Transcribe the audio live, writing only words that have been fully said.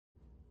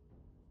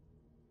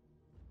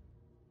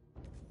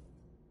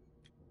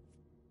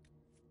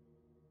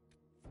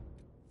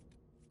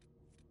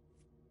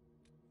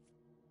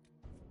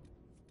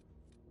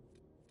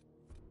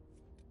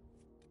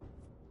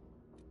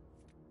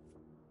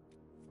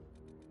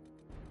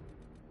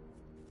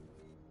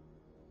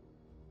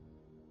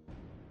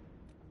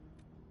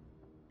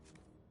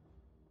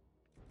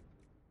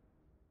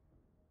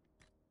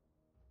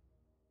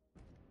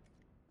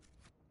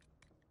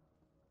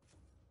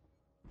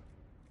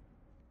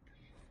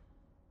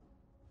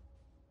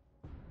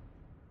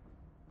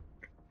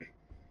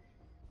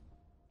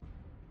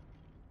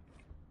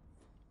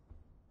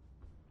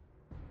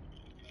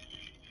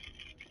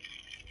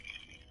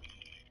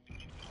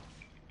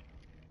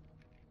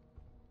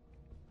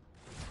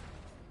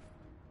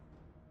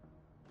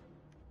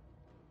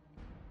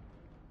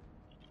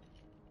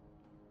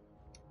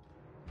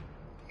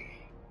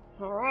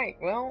Alright,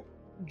 well,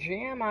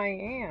 Jam I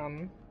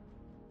Am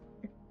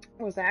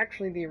was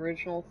actually the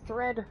original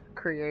thread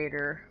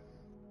creator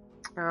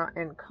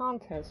and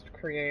contest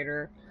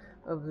creator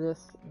of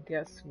this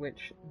Guess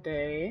Which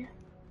Day.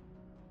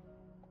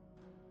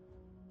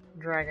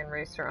 Dragon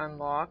Racer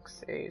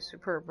unlocks a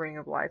superb Ring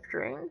of Life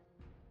Drain.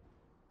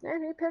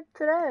 And he picked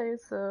today,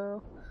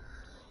 so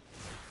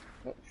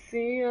let's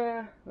see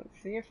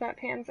if that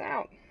pans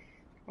out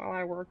while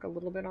I work a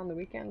little bit on the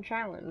weekend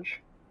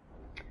challenge,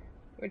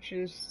 which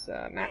is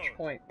match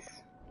points.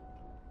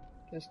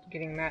 Just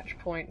getting match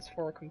points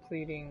for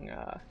completing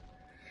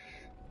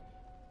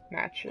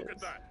matches. Look at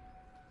that.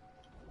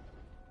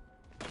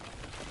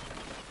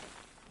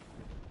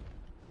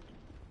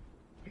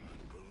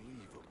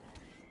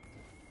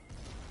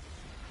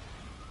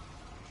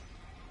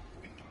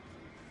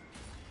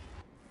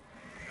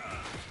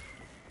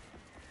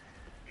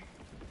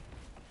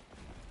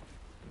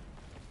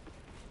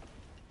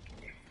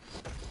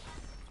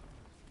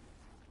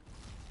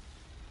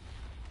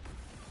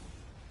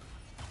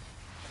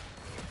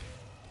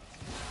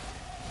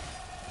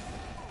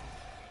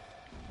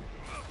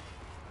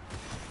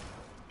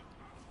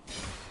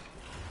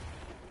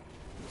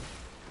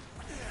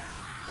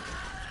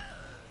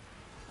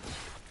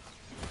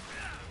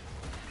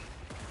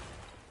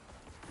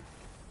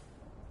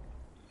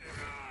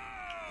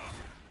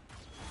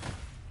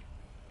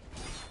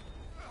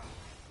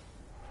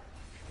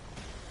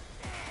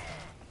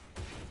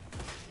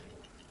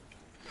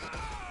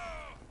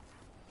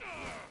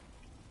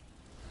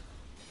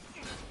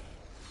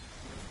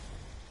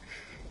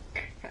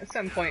 At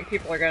some point,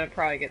 people are gonna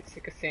probably get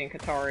sick of seeing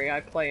Katari.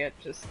 I play it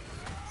just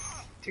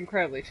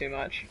incredibly too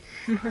much.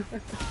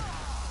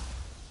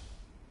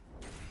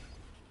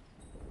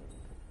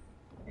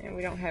 And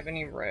we don't have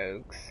any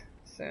rogues,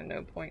 so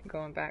no point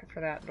going back for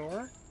that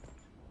door.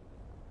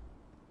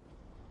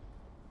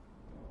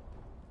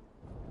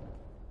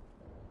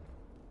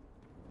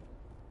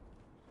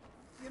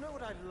 You know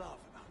what I love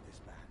about this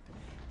band?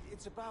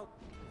 It's about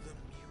the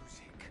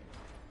music.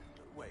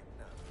 Wait,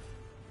 no.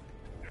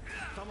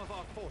 Some of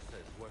our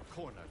forces were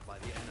cornered by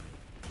the enemy.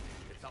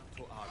 It's up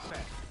to our best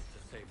to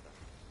save them.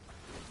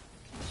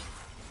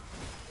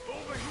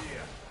 Over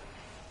here!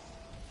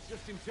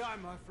 Just in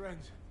time, my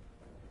friends.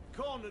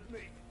 Cornered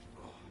me.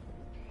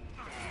 Lasted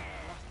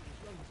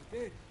as long as it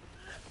did.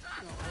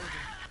 Not over.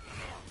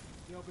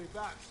 They'll be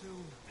back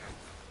soon.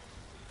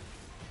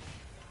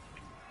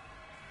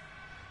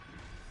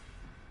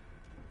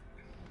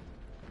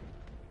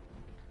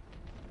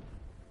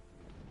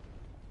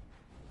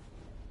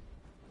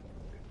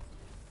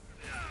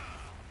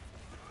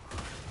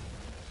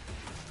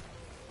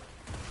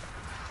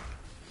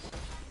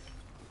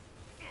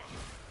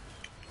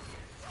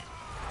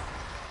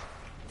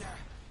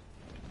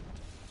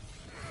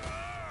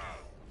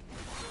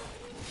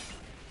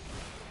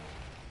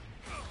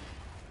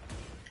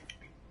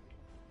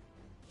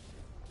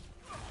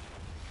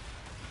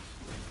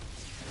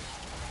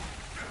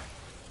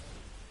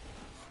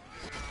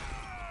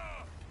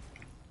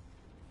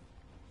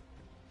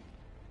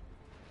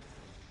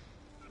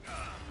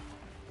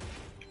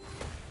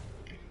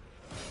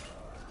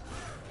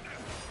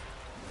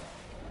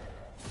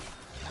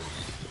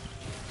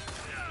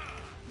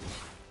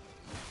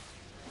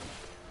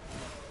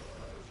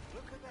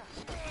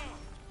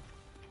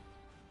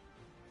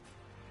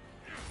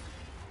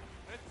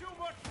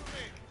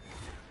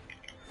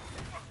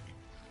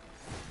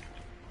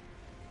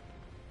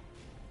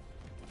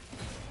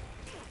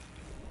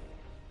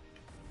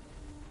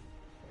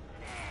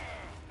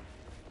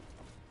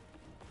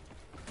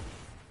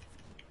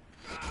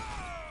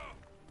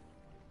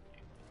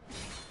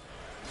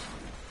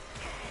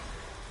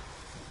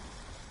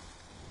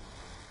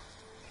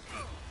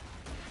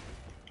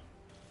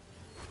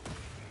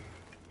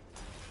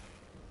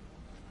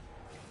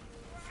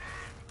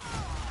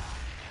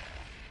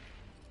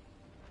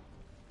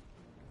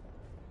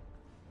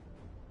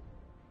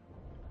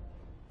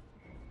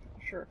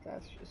 Sure if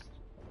that's just...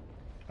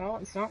 Well,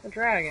 it's not the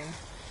dragon.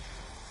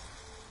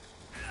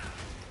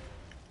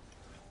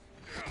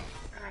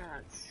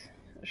 That's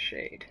a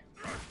shade.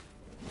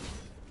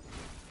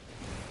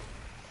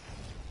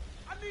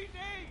 I need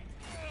aid!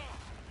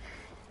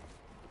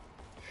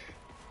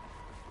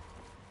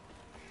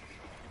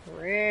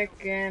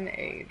 Frickin'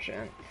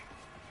 agent.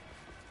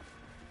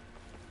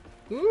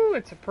 Ooh,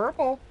 it's a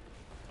purple.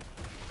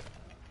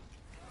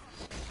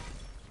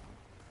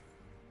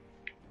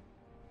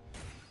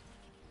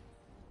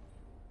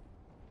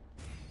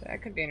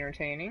 That could be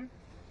entertaining.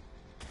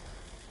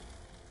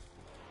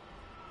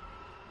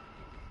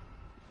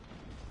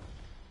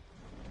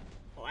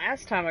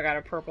 Last time I got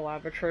a purple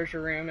out of a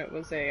treasure room, it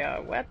was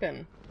a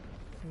weapon.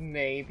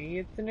 Maybe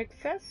it's an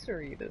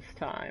accessory this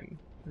time.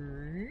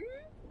 Hmm?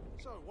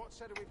 So, what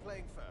set are we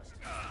playing first?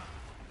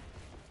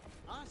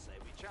 I say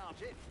we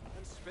charge in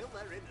and spill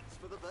their innards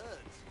for the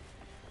birds.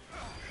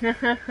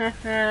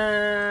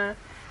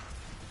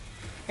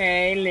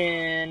 Hey,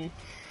 Lynn.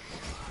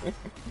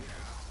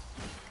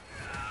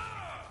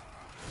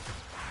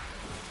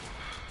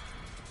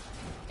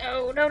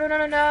 Oh, no, no, no,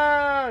 no,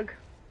 no!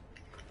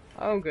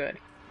 Oh, good.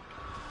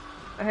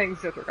 I think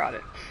Zither got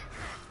it.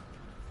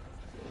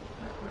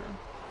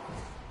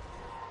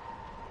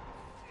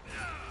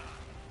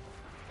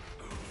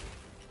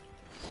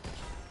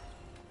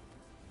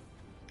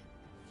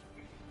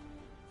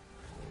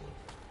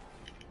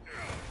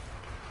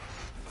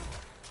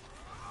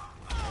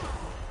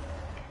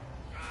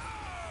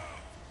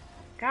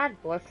 God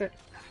bless it.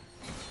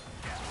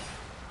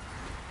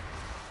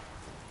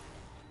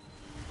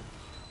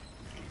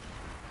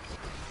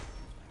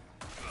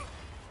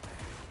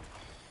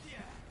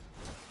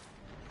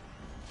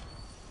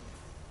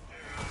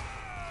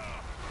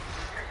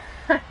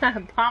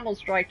 Pommel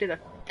strike to the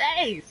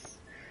face!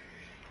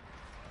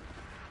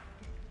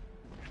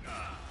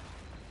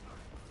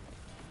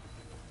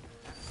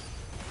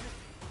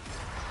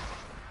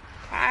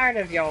 Tired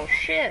of y'all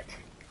shit.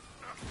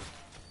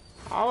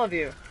 All of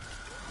you.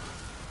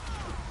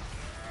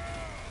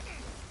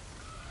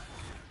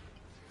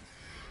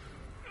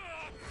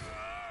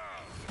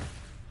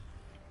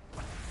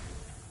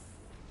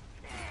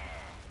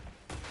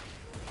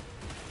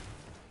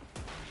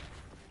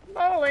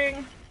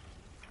 Bowling!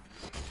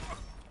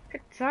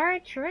 Guitar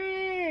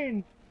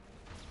train!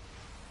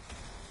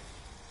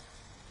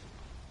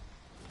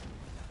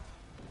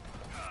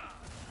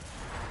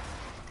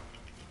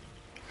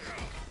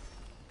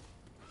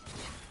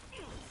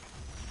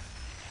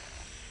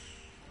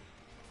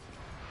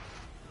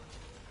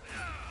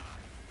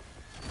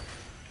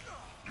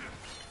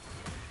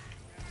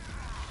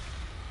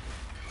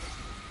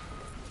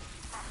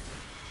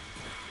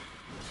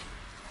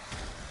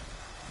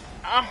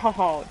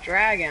 Oh,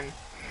 dragon.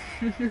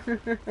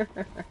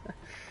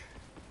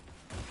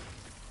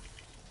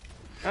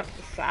 Up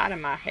the side of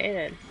my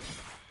head.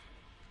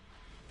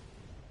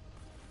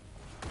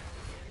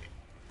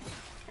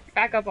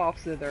 Back up off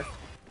Zither.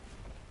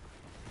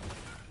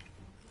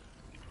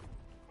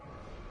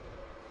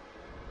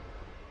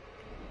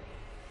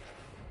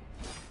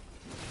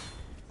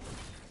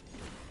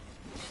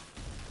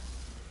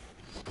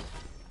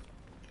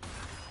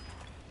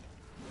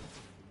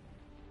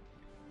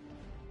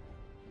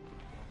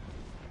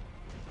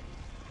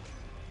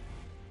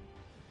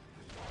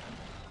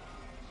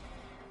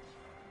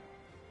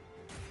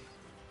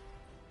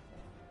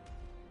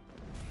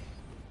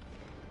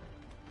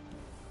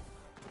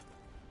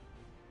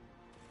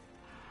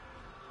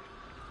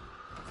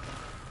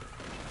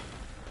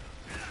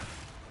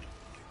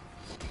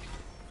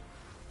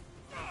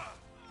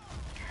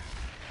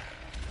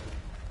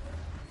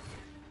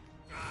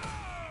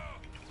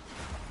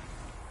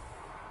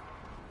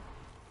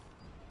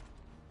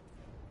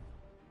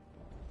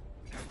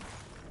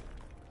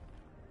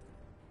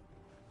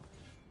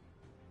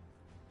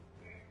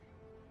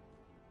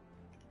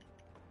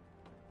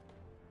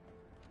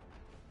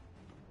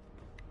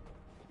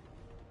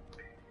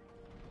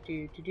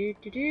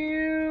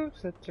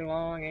 Such a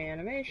long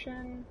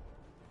animation.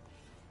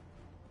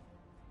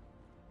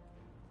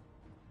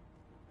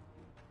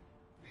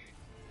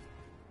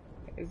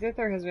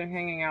 Zither has been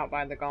hanging out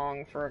by the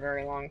gong for a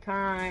very long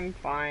time.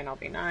 Fine, I'll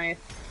be nice.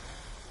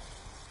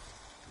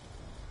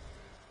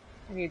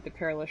 I need the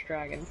perilous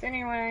dragons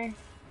anyway.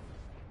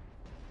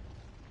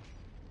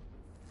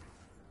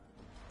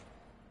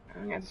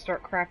 I'm gonna have to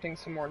start crafting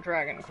some more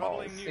dragon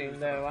calls soon,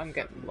 though. I'm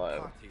getting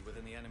low.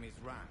 Within the enemy's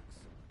ranks.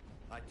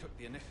 I took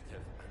the initiative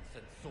and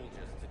sent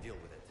soldiers to deal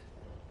with it.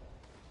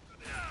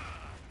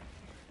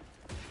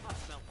 I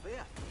smell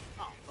fear.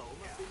 Our foe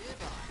must be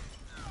nearby.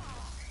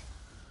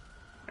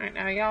 Alright,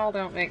 now y'all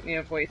don't make me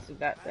have wasted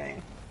that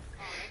thing.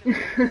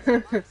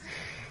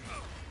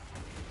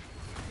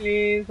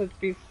 Please, let's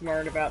be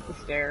smart about the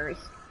stairs.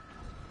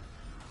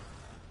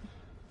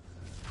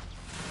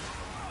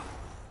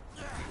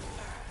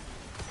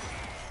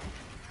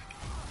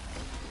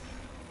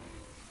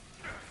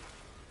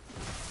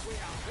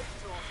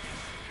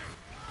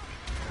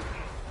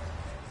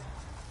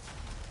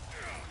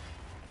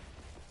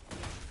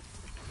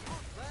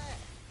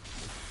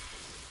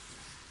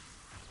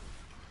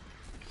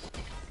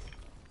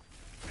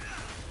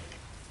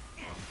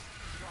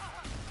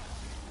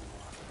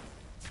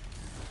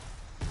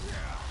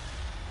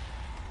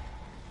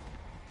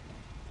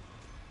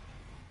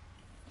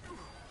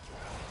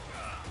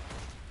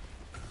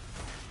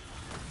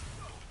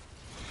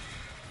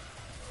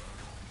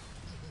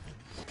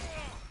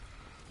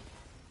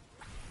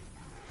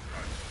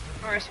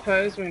 Or I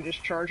suppose we can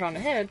just charge on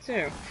ahead,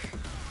 too.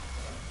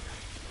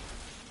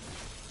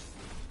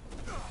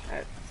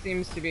 That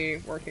seems to be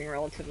working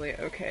relatively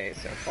okay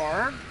so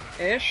far.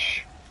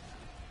 Ish.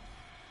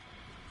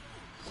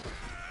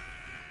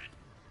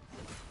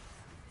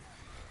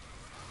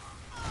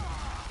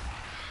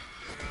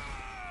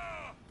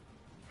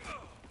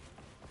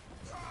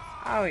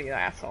 Oh, you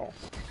asshole.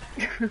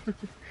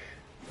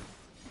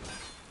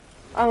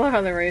 I love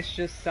how the race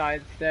just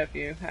sidestep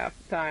you half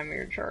the time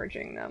you're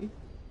charging them.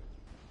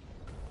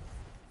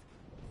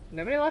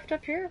 Nobody left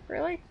up here?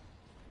 Really?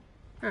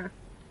 Huh.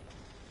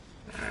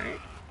 Alright.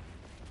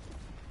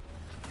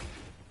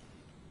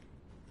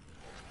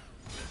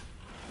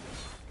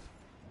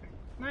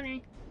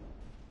 Money.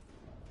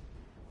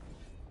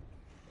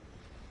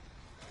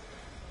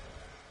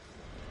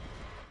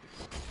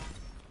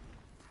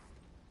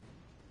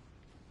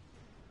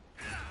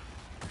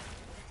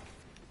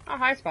 Oh,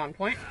 hi, spawn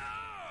point.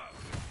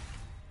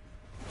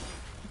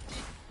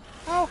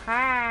 Oh,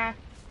 hi.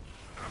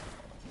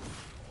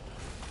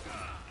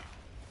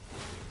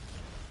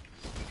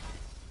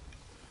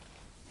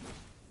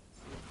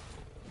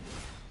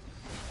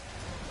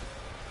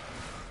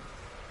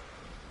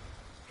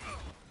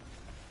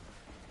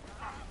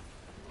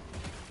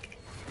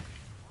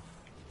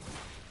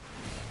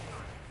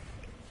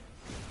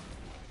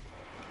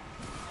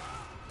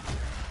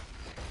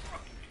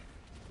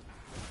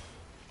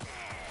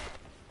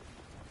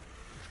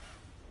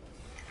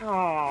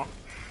 Oh.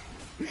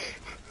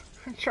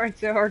 I tried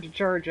so hard to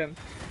charge him.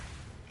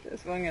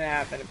 This wasn't gonna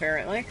happen,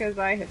 apparently, because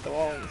I hit the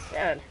wall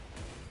instead.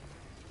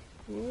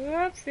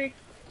 Whoopsie.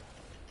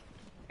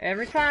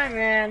 Every time,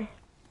 man.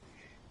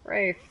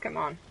 Wraith, come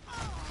on.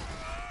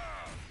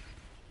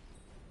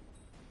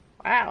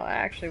 Wow, that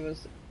actually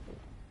was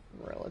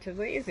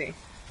relatively easy.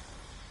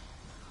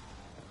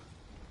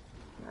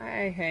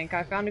 I think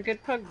I found a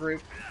good pug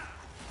group.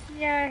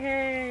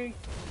 Yay!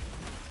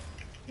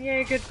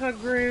 Yay, good pug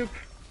group.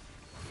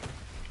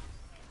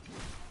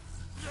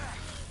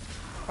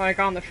 Like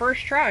on the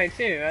first try,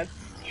 too. That's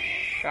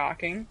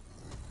shocking.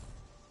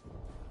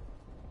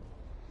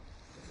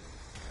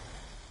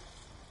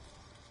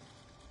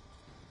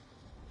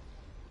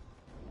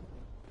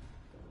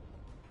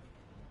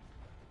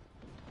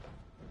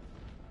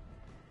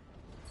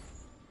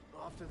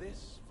 After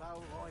this,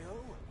 Val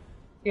Royal.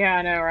 Yeah,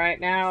 I know, right?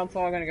 Now it's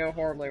all gonna go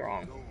horribly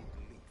wrong. Gold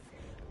leaf,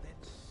 then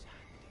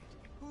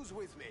sanded. Who's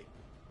with me?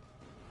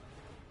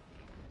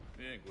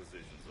 The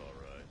Inquisition's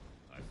alright,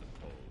 I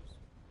suppose.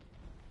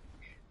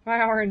 My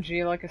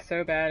RNG luck is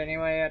so bad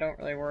anyway, I don't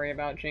really worry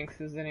about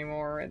jinxes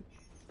anymore.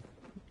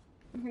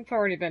 It's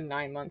already been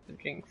 9 months of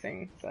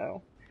jinxing,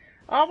 so...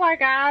 Oh my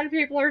god,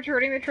 people are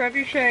turning the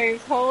trebuchets!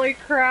 Holy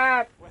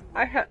crap!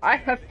 I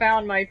have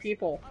found my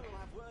people.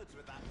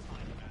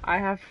 I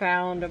have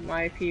found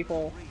my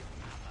people.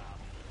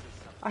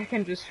 I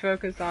can just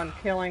focus on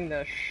killing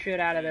the shit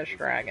out of this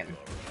dragon.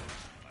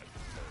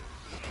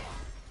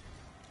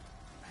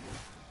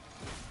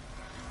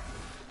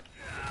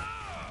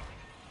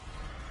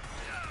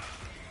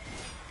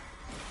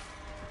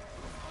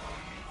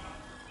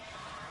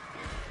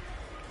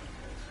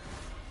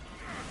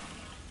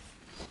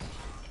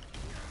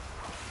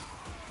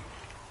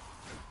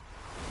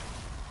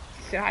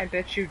 See, I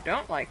bet you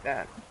don't like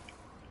that.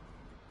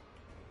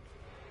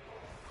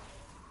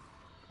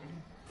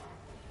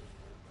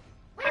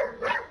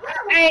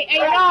 Hey,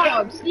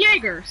 dogs!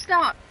 Jaeger,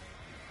 stop!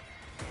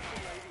 The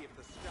Lady of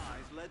the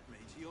Skies led me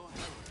to your home.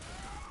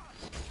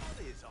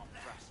 It's on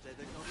Frasted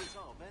that got us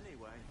off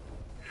anyway.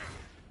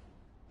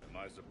 Am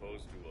I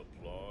supposed to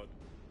applaud?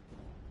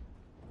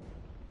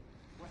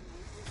 When we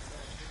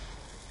return,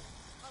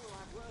 I will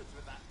have words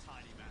with that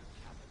tiny man,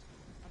 Cabot,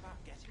 about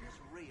getting us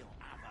real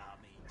Avar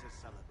meat to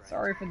celebrate.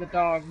 Sorry for the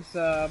dogs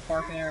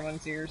barking in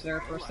everyone's ears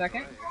there for a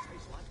second.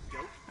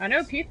 I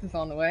know pizza's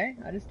on the way.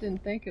 I just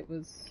didn't think it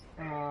was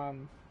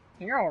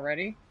here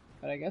already,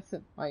 but I guess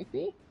it might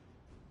be.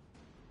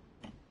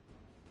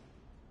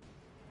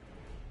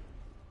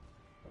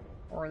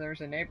 Or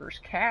there's a neighbor's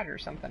cat or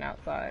something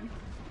outside.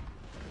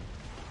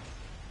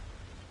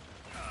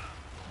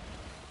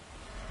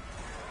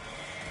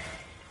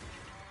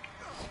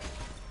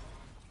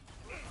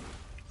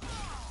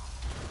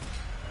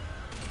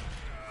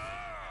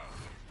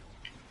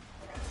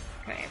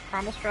 Okay,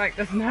 Primal Strike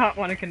does not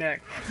want to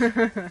connect.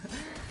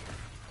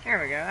 There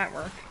we go, that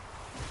worked.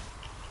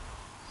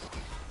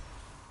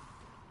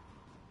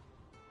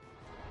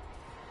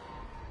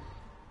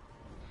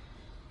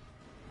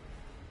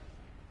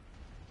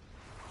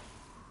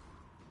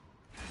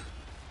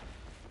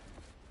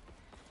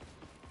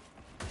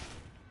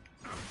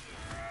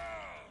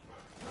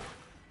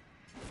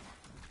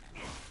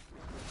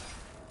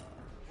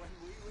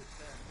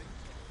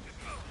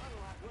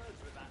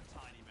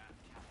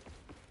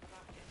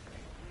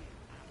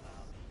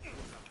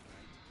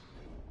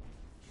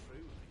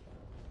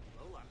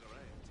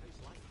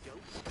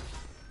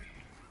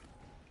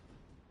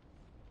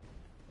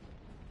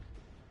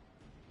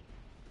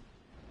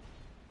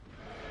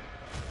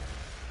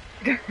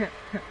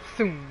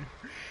 Boom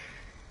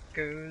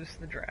goes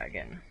the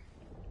dragon.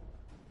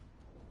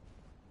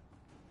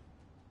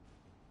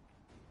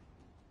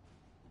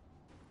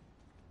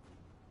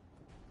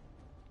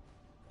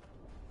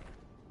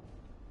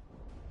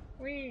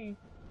 Whee!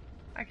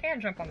 I can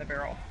jump on the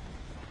barrel.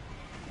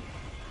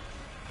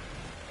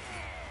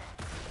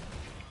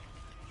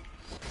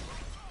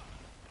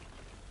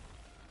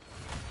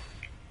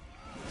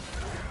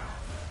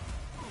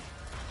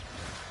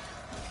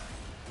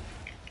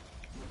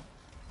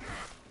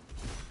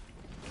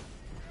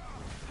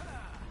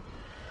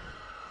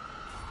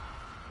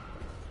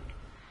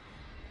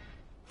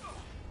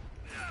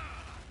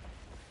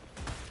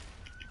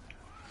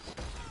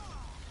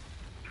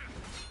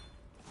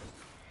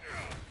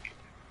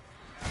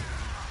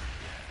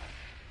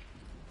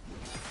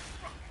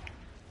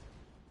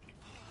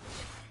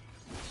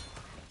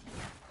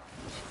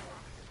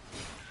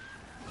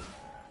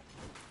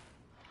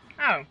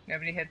 Oh,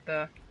 nobody hit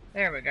the...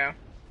 There we go.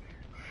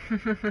 I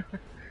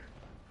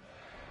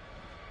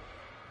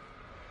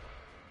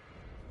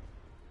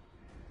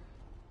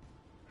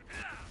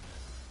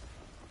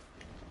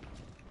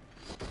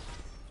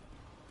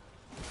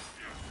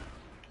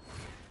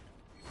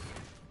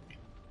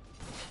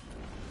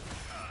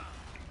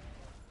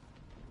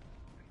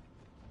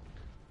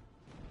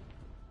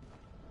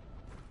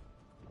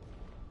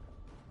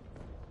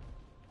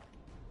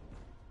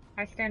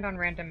stand on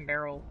random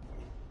barrels.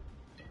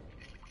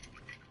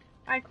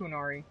 Hi,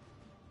 Kunari.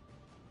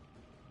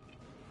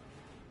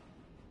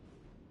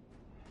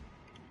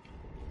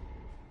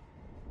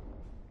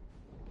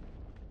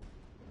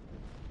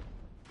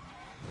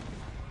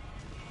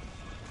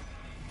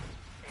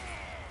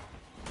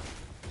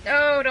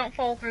 No, don't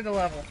fall through the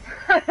level.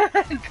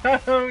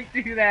 Don't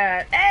do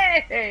that.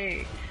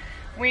 Hey!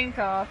 Wing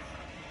toss.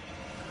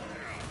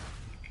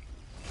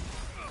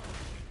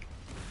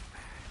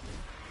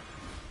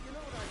 You know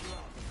what I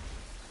love?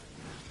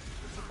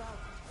 It's about...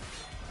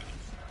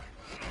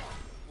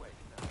 Wait,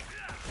 no.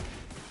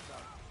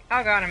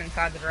 Oh god, I'm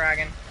inside the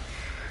dragon.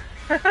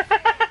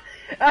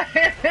 I'm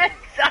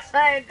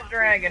inside the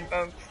dragon,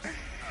 folks.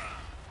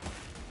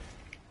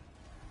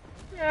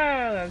 Oh,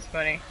 that was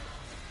funny.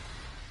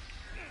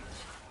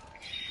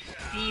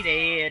 He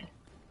did.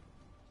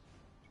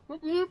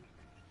 Whoop whoop.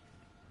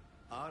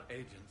 Our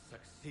agents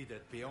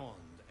succeeded beyond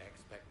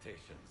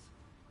expectations.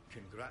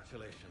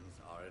 Congratulations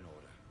are in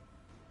order.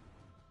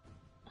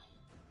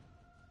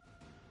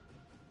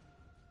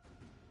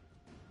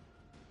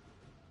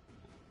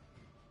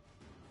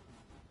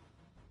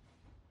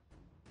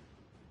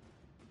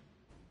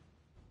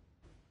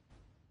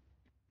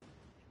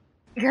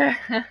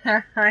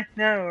 I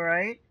know,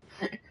 right?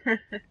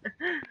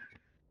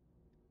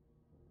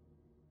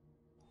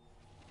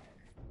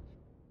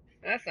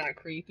 That's not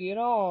creepy at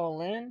all,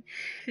 Lynn.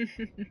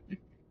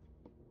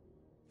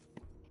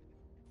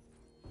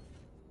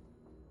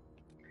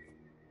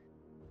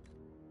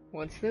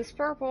 What's this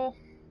purple?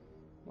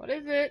 What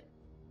is it?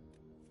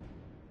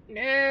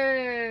 No,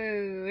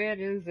 it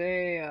is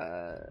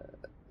a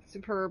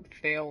superb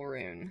fail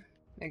rune.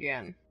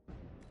 Again,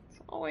 it's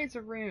always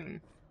a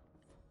rune.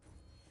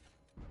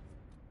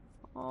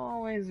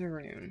 Always a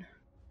rune.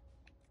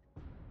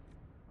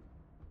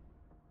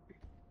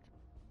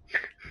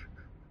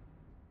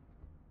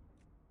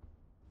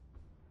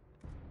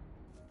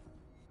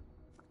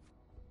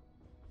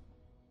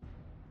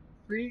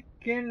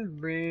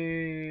 Freaking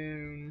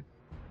rune.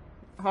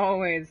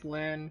 Always,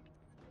 Lynn.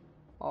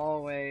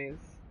 Always.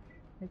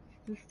 It's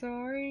the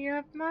story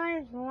of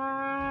my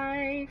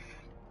life.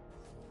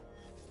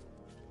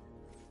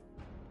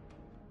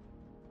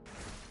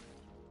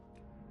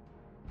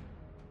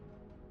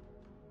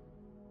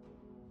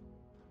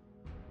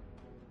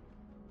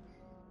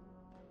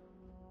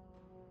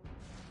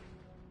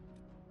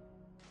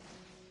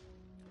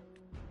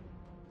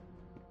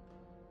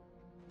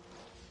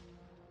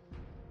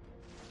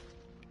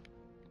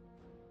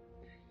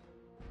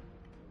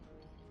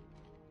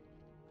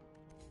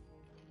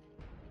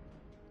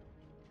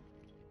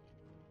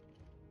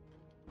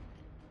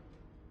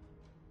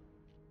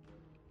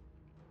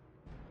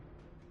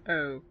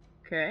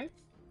 Okay.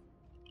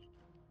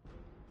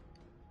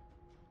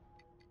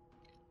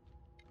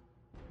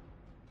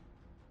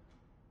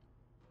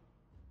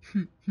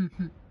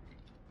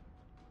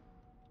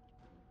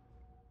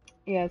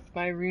 Yes,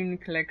 my rune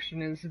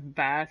collection is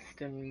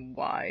vast and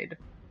wide.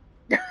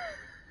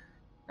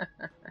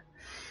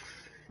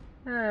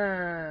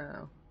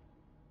 Oh.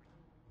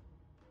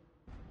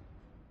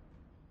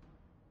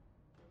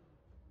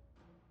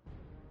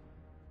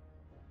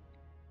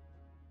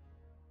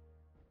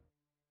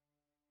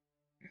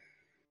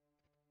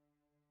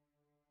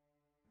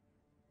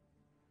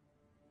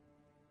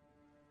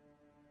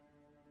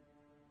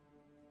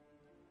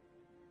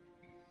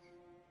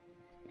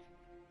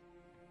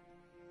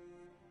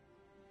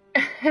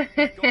 We've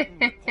gotten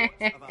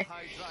reports of a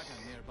high dragon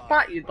nearby.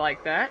 Thought you'd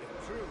like that.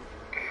 If true,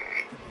 it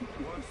could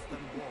be worse than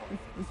war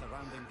for the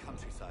surrounding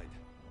countryside.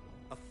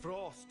 A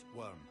frost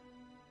worm,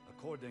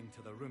 according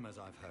to the rumors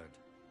I've heard.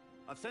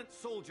 I've sent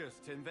soldiers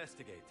to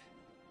investigate.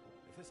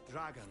 If this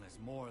dragon is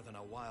more than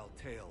a wild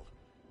tale,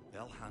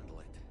 they'll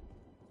handle it.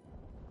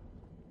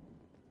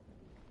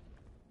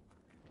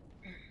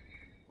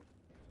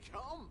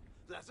 Come,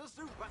 let us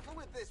do battle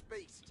with this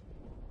beast.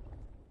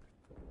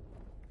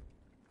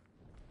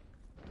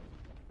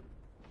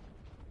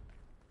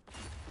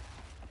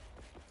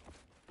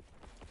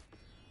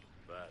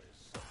 That is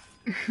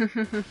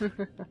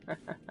something.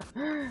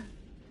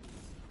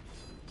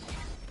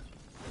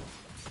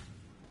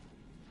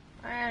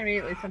 And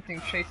immediately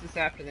something chases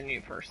after the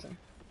new person.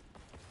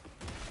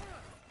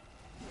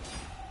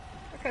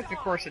 Because of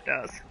course it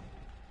does.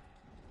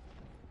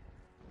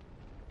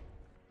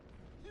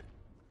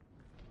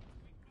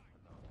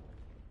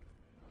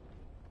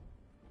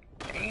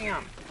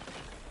 Damn.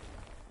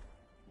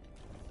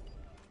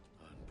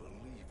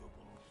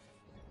 Unbelievable.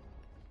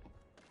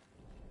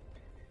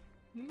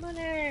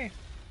 Money!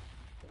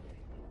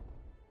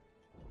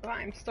 Oh,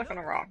 I'm stuck on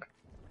a rock.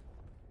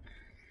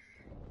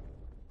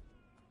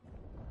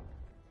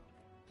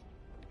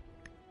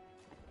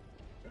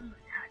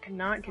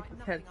 cannot get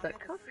this headset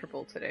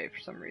comfortable today for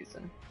some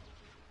reason.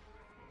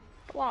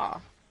 Blah.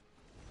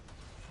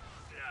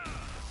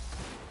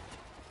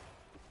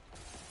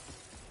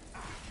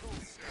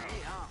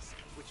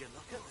 Would you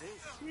look at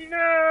this?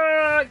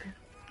 No!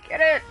 Get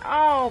it!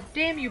 Oh,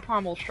 damn you,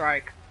 Pommel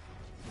Strike.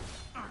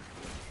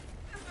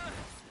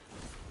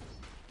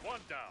 One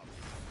down.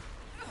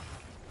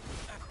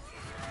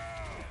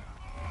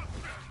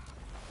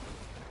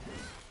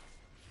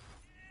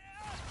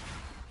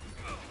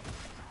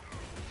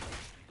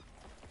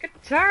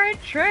 Guitar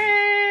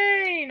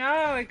train!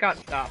 Oh, it got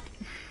stopped.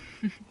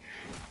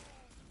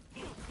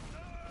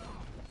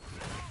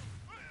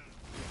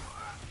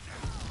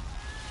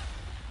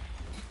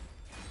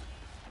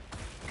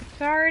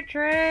 Guitar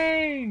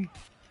train!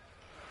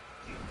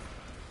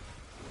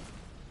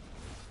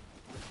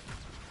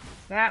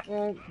 That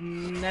will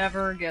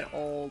never get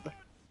old.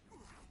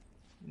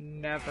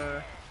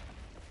 Never.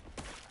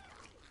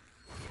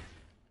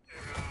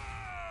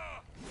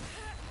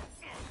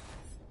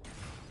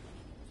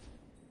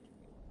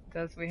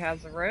 Does we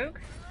has a rogue?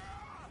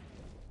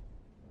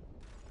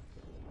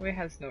 We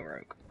has no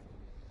rogue.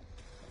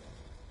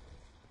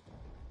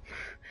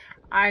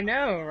 I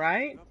know,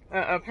 right?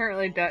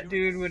 Apparently that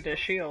dude with the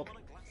shield.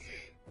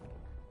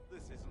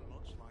 This isn't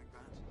much like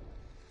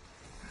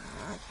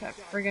that. That's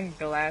that friggin'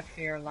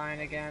 Glacier line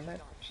again. That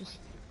just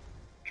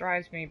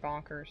drives me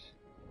bonkers.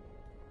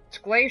 It's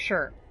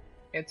Glacier!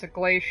 It's a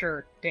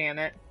glacier, damn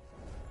it.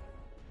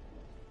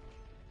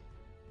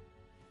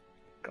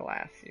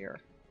 Glacier.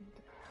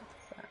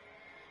 What's that?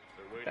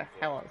 What the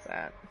hell is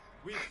that?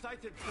 We've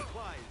sighted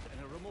supplies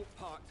in a remote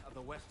part of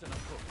the western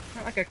approach.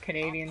 Not like a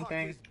Canadian Our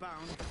thing. party's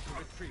bound to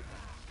retrieve them.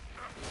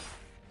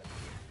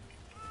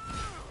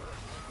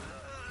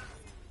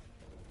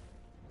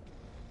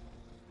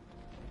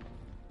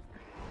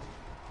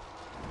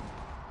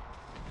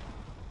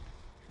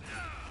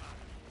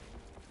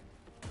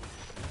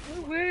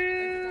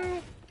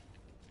 Woo!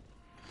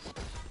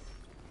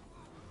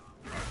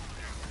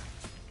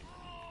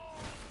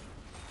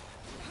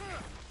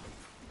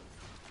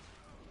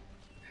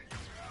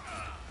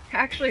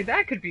 Actually,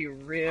 that could be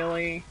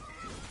really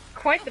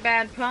quite the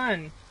bad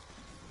pun.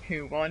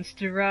 Who wants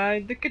to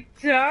ride the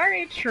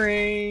Qatari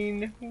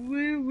train?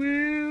 Woo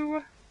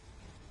woo!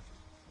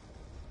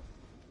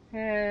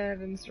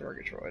 Heavens to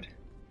Murgatroyd.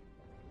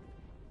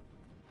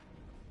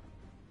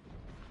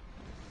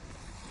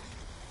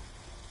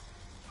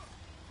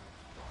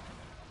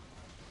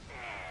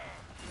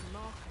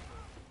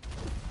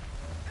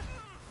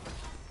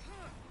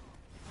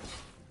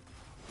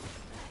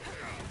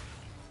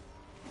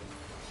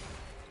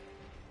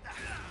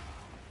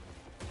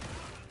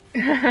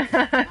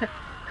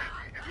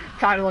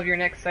 Title of your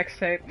next sex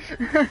tape.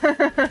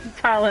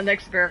 Title of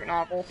next graphic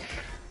novel.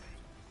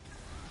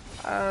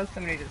 Oh,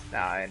 somebody just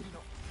died.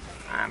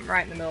 I'm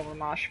right in the middle of a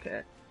mosh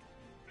pit.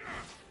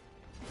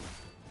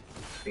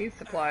 These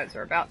supplies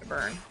are about to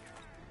burn.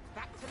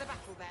 Back to the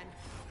battle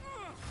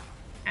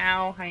then.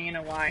 Ow,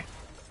 hyena, why?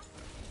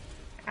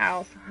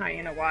 Ow,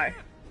 hyena, why?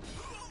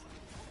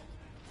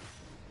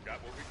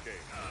 Got what we came.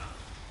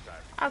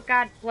 Oh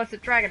god,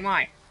 blessed dragon,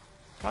 why?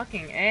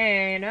 Fucking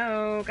A,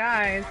 no,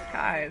 guys.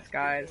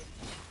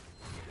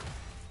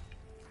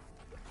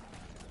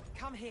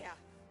 Come here.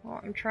 Well,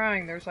 I'm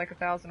trying. There's like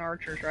 1,000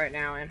 archers right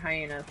now, and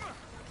hyenas,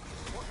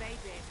 What they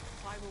did,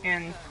 I will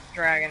and return.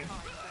 dragon,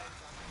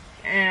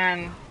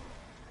 and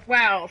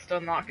wow,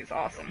 Stonelock is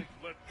awesome.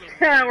 Let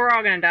them We're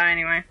all gonna die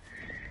anyway.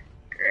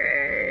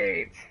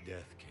 Great.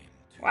 Death came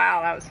too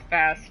Wow, that was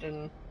fast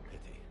and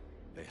pity.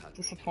 They had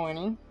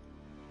disappointing.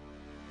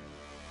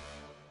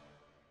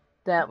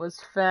 That was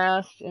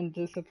fast and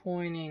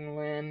disappointing,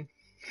 Lynn.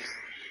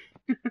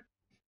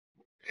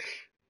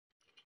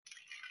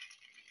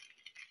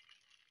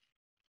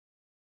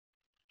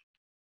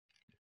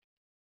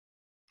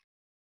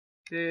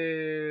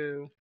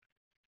 Boo.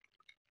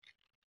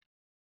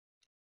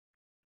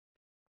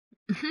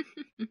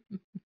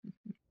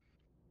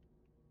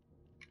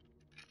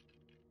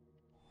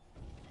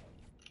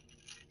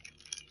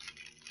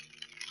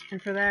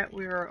 And for that,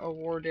 we were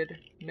awarded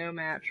no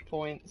match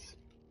points,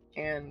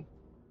 and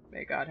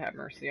may God have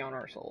mercy on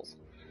our souls.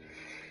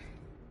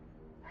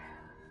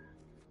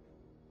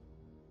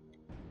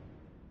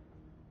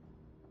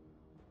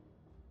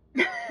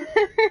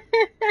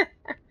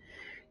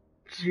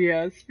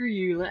 Just for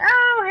you.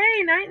 Oh,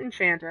 hey, Night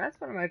Enchanter. That's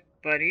one of my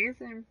buddies.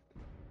 And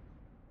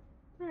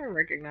I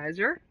recognize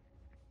her.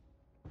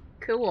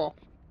 Cool.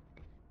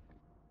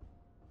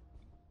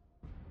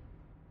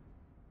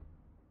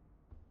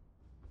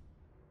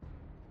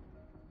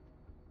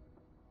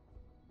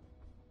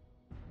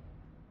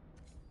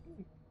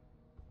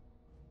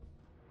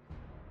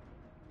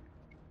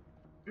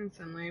 And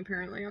suddenly,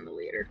 apparently, I'm the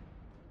leader.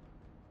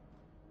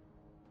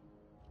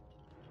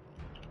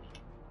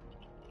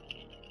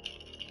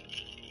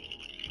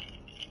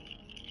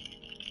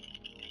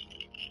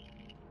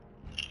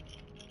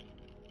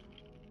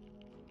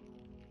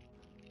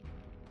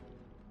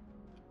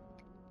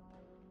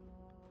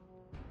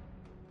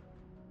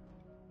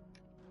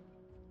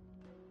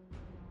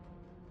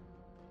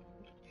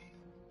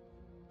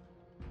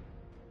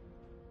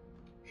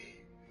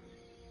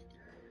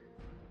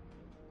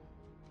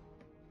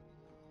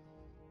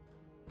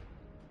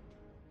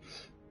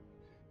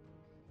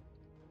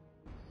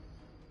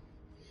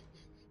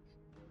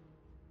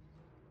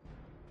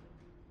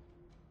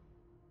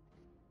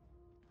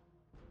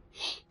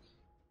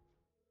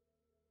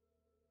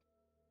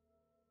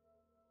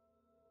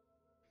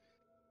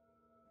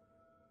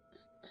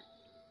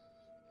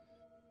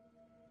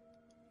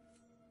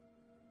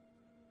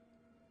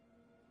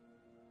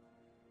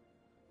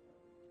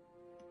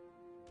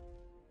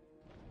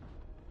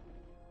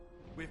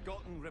 We've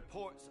gotten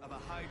reports of a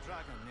high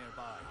dragon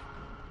nearby.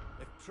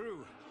 If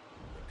true,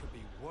 it could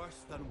be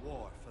worse than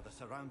war for the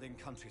surrounding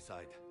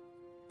countryside.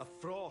 A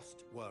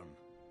frost worm,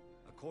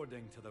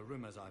 according to the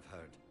rumors I've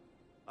heard.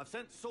 I've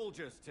sent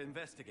soldiers to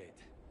investigate.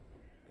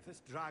 If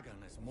this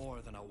dragon is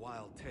more than a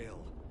wild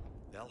tale,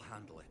 they'll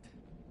handle it.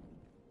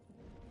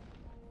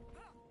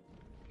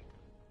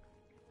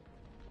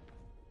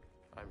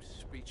 I'm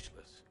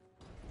speechless.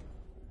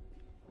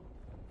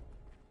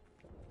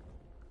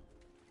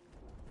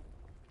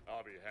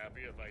 I'll be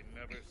happy if I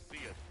never see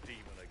a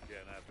demon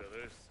again after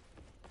this.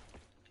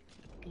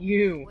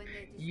 You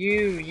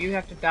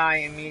have to die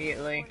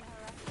immediately.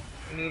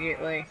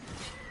 Immediately.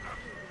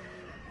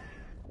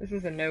 This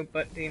is a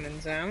no-butt demon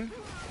zone.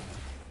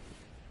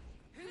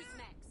 Who's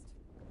next?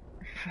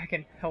 If I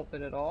can help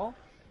it at all.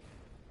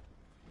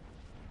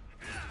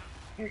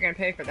 You're gonna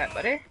pay for that,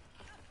 buddy.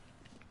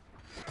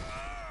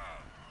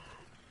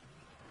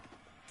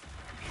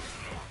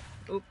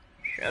 Oop,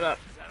 shut up.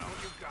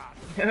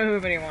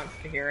 Nobody wants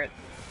to hear it.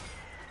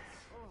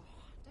 Oh,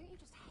 don't you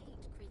just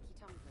hate creaky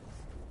tongues?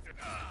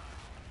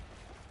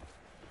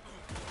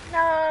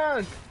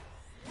 No!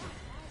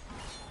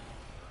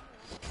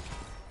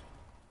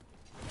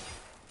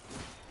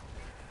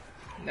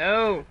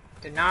 No!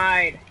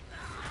 Denied!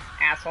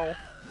 Asshole.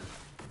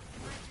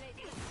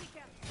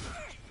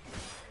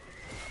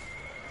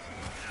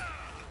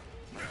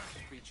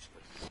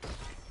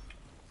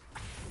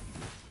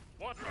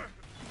 What?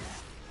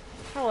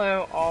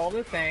 Hello, all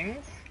the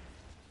things.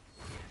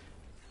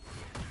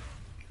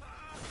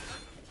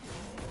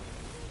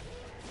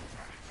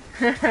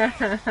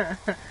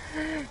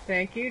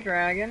 Thank you,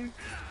 dragon.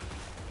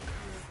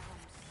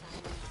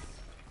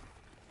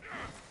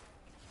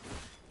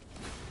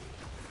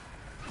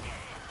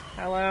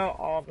 Hello,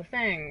 all the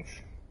things.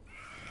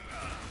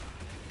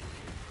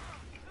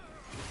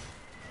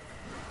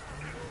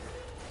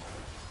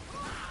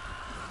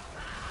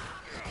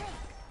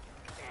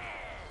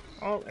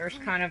 Oh, there's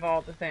kind of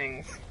all the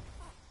things.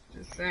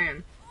 Just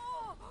saying.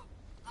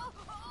 I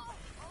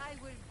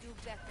will do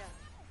better.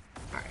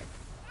 Alright.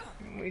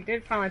 We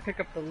did finally pick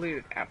up the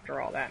loot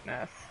after all that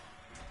mess.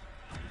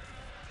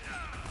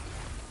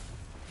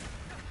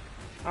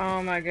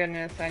 Oh my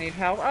goodness, I need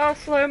help. Oh,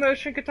 slow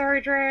motion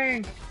Katari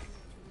drain!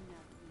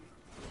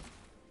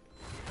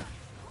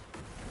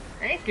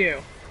 Thank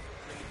you!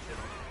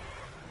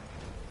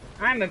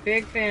 I'm a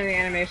big fan of the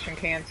animation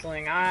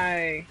canceling.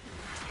 I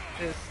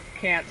just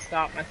can't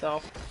stop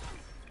myself.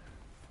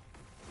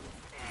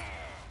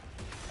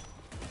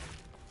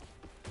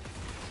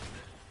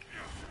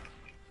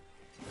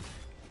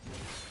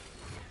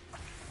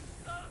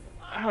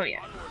 Oh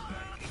yeah.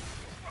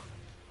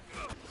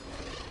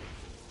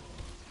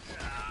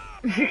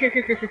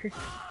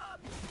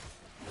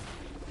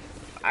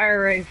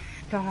 Alright,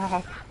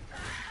 stop.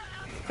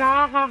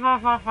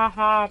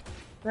 Stop.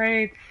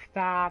 Great,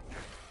 stop.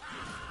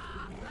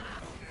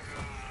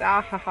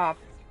 Stop.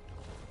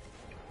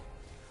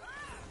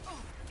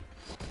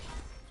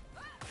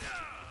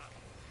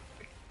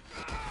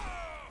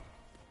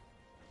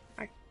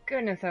 My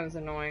goodness, that was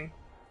annoying.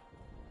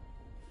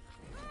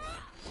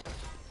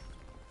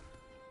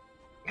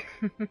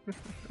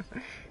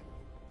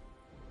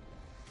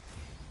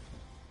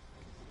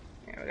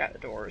 Yeah, we got the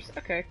doors.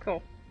 Okay,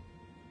 cool.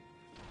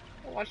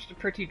 We'll watch the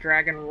pretty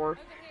dragon roar.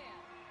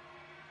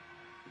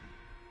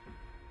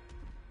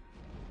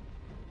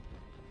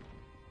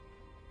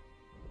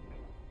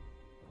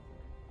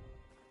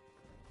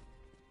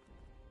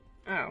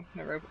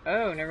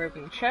 Never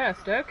opened the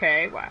chest.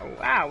 Okay,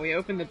 wow, we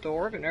opened the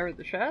door but never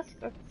the chest?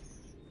 That's...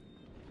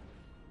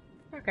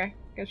 Okay,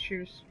 guess she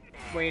was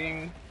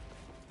waiting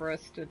for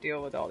us to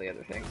deal with all the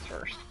other things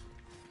first.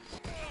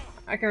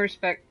 I can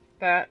respect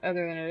that,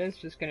 other than it is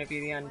just gonna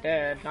be the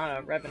undead, not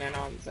a revenant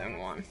on zone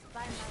 1.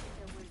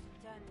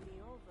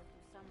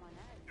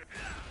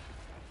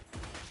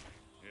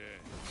 Yeah,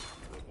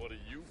 but what do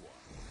you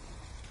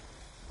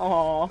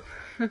want?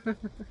 Aww.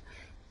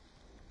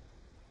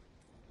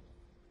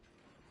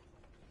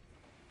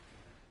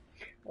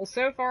 Well,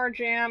 so far,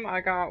 Jam,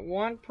 I got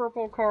one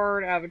purple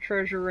card out of a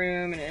treasure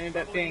room, and it ended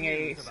up being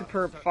a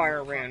superb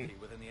fire rune.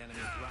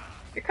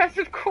 Because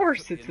of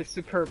course it's a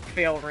superb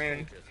fail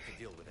rune.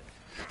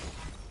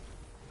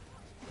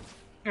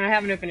 And I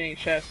haven't opened any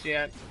chests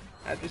yet.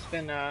 I've just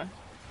been,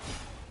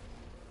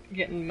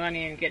 getting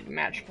money and getting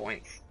match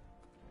points.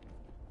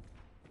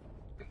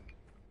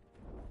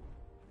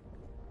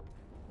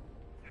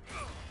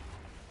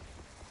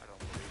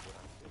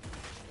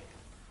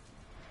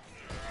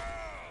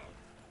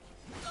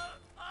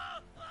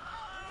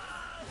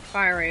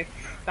 Fire Wraith,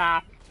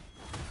 stop.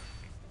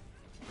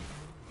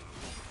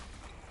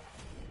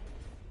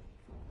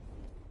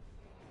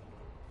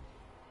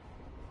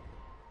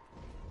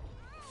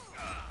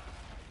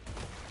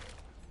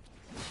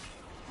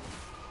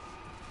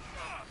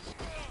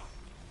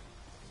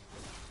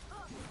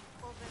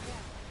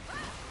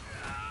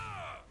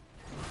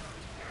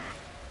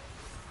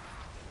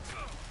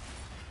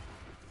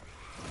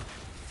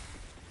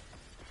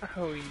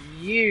 Oh,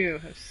 you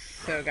have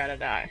so gotta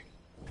die.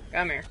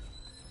 Come here.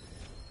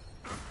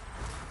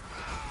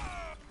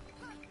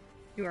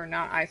 You are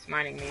not ice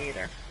mining me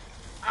either.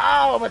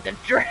 Oh, but the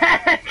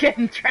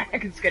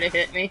dragon's gonna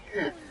hit me.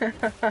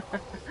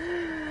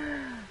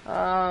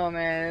 Oh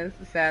man,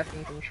 this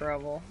assassin's in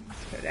trouble.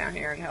 Let's go down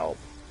here and help.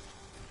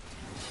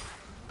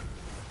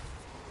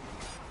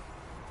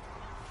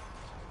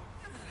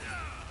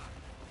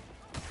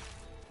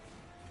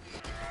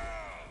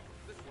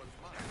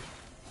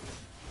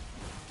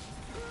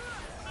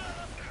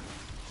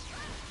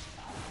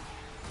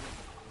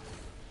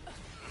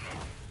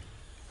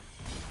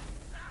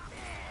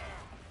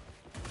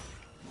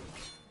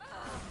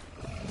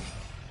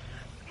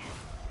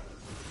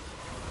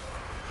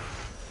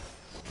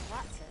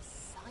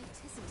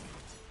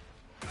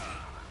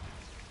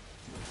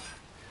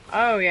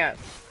 Oh yes.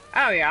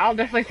 Oh yeah, I'll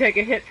definitely take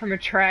a hit from a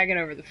dragon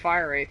over the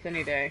fire wraith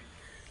any day.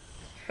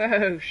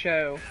 Faux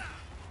show.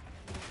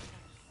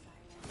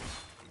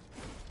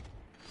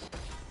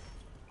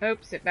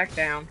 Oops, sit back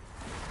down.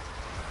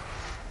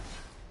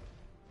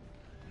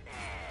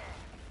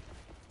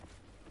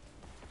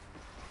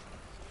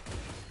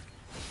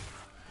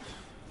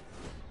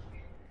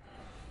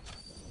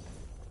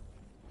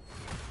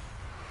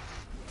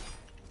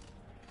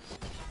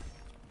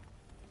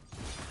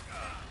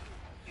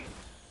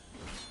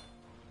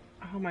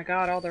 Oh my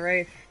god, all the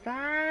wraiths.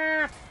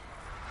 Stop!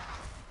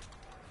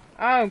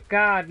 Oh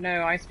god,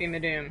 no, Ice Beam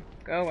of Doom.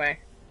 Go away.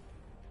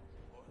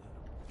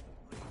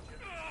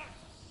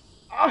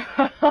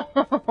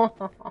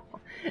 Oh,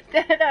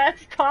 that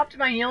stopped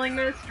my healing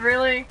mist,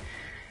 really?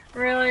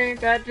 Really?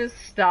 That just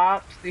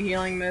stopped the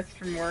healing mist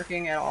from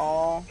working at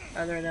all,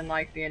 other than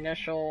like the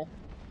initial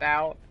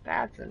bout?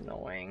 That's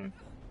annoying.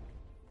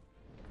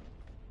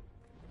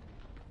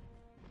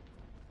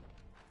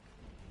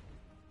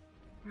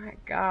 My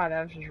god,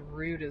 that was just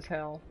rude as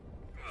hell.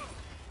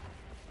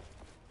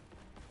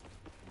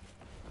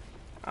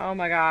 Oh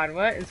my god,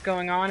 what is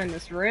going on in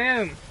this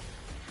room?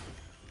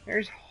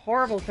 There's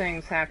horrible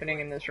things happening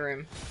in this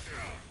room.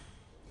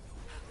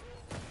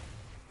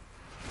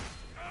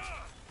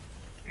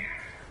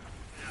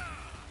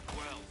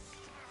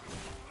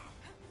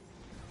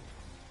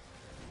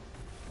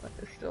 What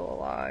is still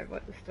alive?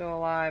 What is still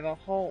alive? A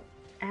whole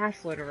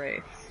assload of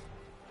wraiths.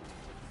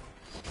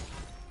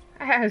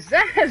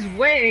 That has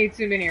way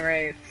too many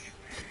wraiths.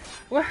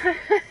 What?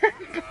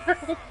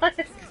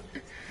 What?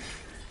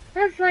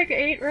 That's like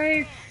 8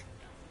 wraiths.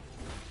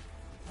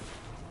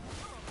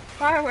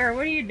 Fireware,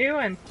 what are you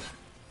doing?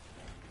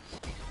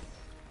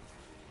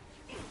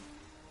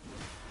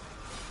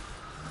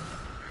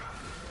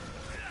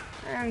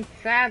 And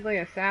sadly,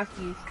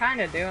 Assassin's kind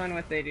of doing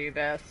what they do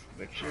best,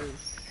 which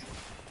is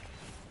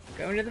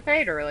going to the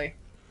fade early.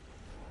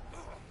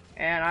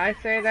 And I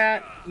say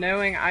that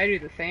knowing I do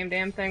the same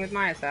damn thing with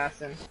my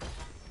Assassin.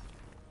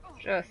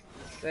 Just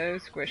so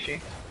squishy.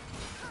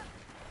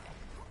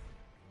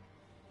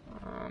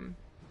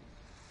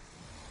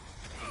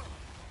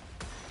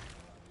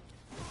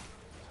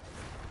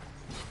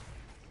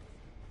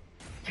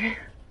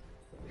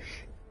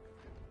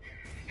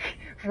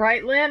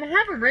 Right, Lynn?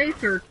 Have a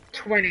racer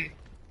 20.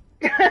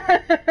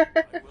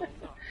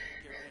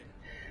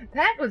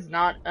 That was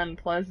not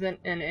unpleasant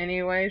in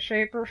any way,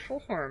 shape, or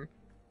form,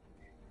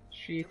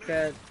 she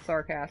said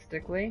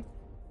sarcastically.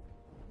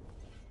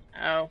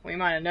 Oh, we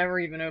might have never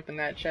even opened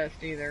that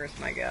chest either, is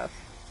my guess.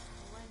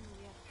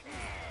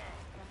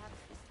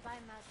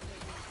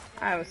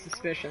 I have a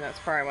suspicion that's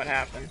probably what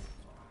happened.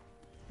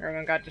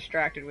 Everyone got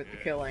distracted with the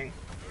killing.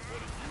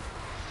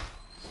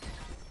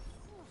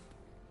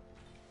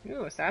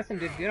 Ooh, Assassin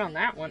did good on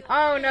that one.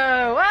 Oh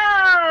no!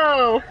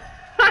 Oh!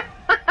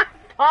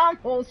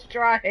 Pommel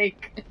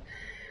strike!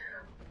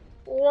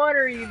 What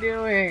are you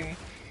doing?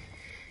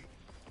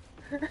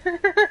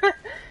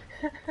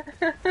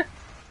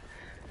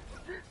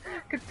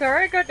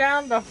 Katara go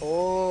down the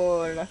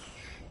hole. I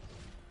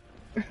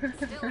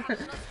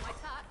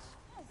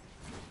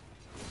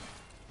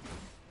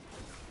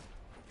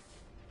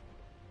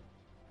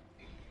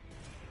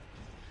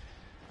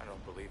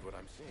don't believe what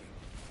I'm seeing.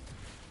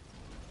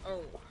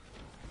 Oh.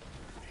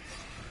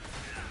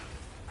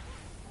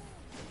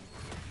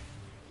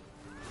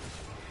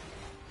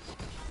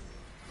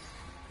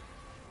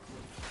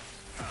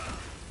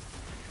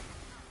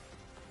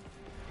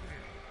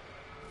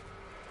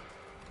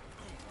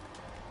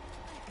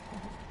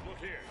 Look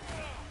here.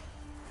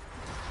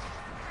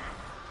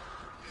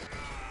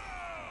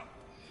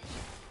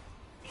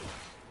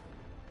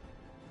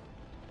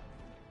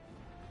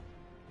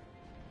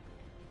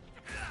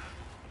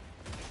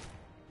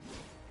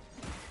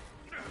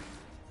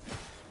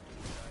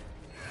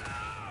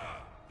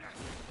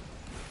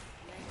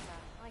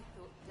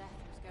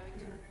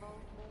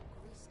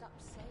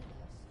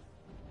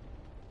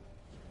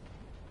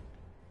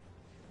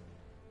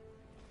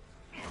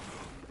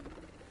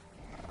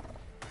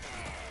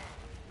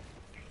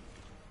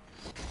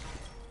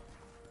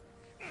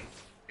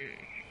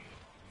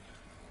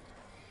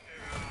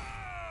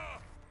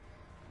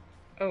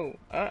 Oh,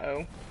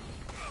 uh-oh.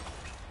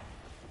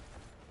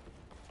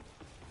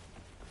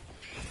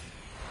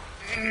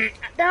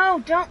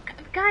 No, don't!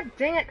 God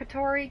dang it,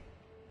 Katori!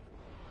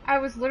 I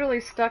was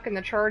literally stuck in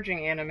the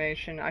charging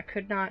animation. I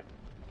could not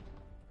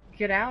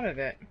get out of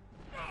it.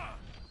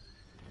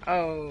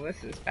 Oh,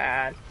 this is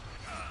bad.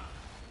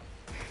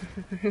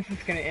 This is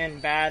gonna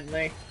end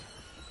badly.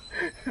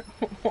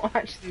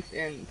 Watch this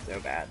end so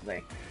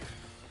badly.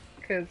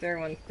 Because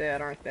everyone's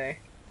dead, aren't they?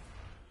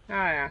 Oh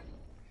yeah.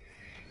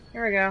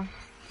 Here we go.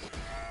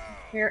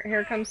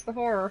 Here comes the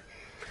horror.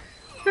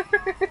 So,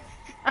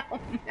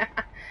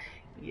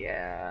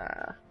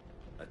 yeah.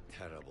 A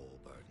terrible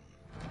burden.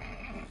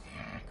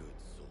 Good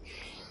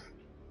soldiers.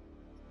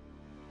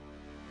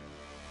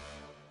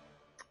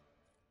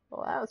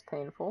 Well, that was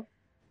painful.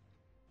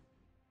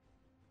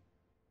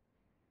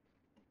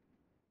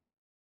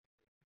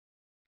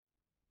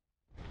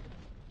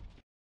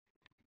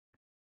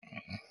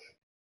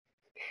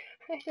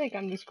 I think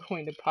I'm just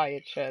going to buy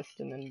a chest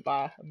and then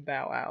bow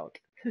out.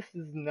 This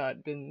has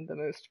not been the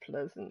most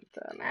pleasant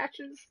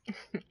matches.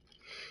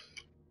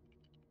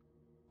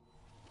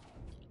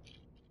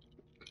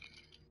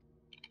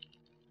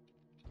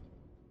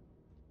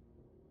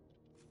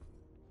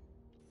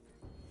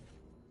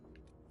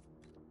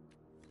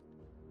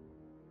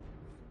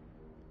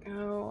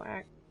 Oh,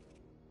 I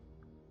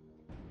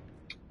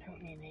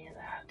don't need any of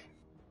that.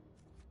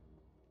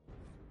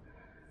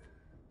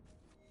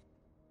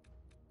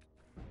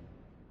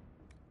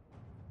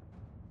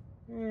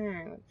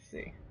 Let's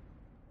see.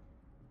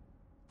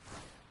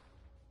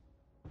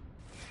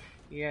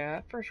 Yeah,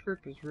 that first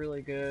group was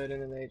really good,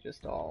 and then they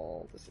just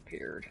all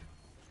disappeared.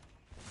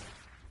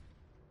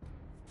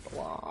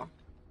 Blah.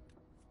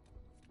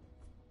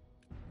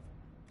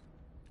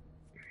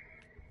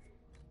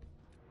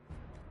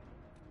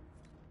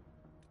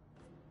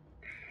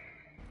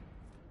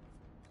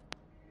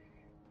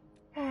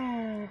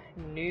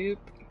 Nope.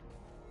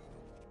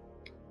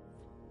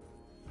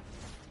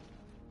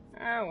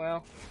 Oh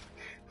well.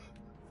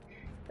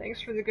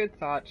 Thanks for the good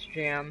thoughts,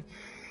 Jam.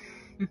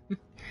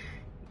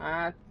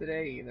 Not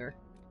today either.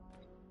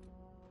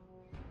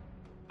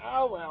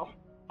 Oh well.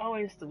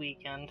 Always the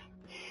weekend.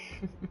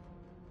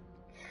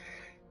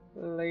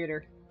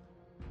 Later.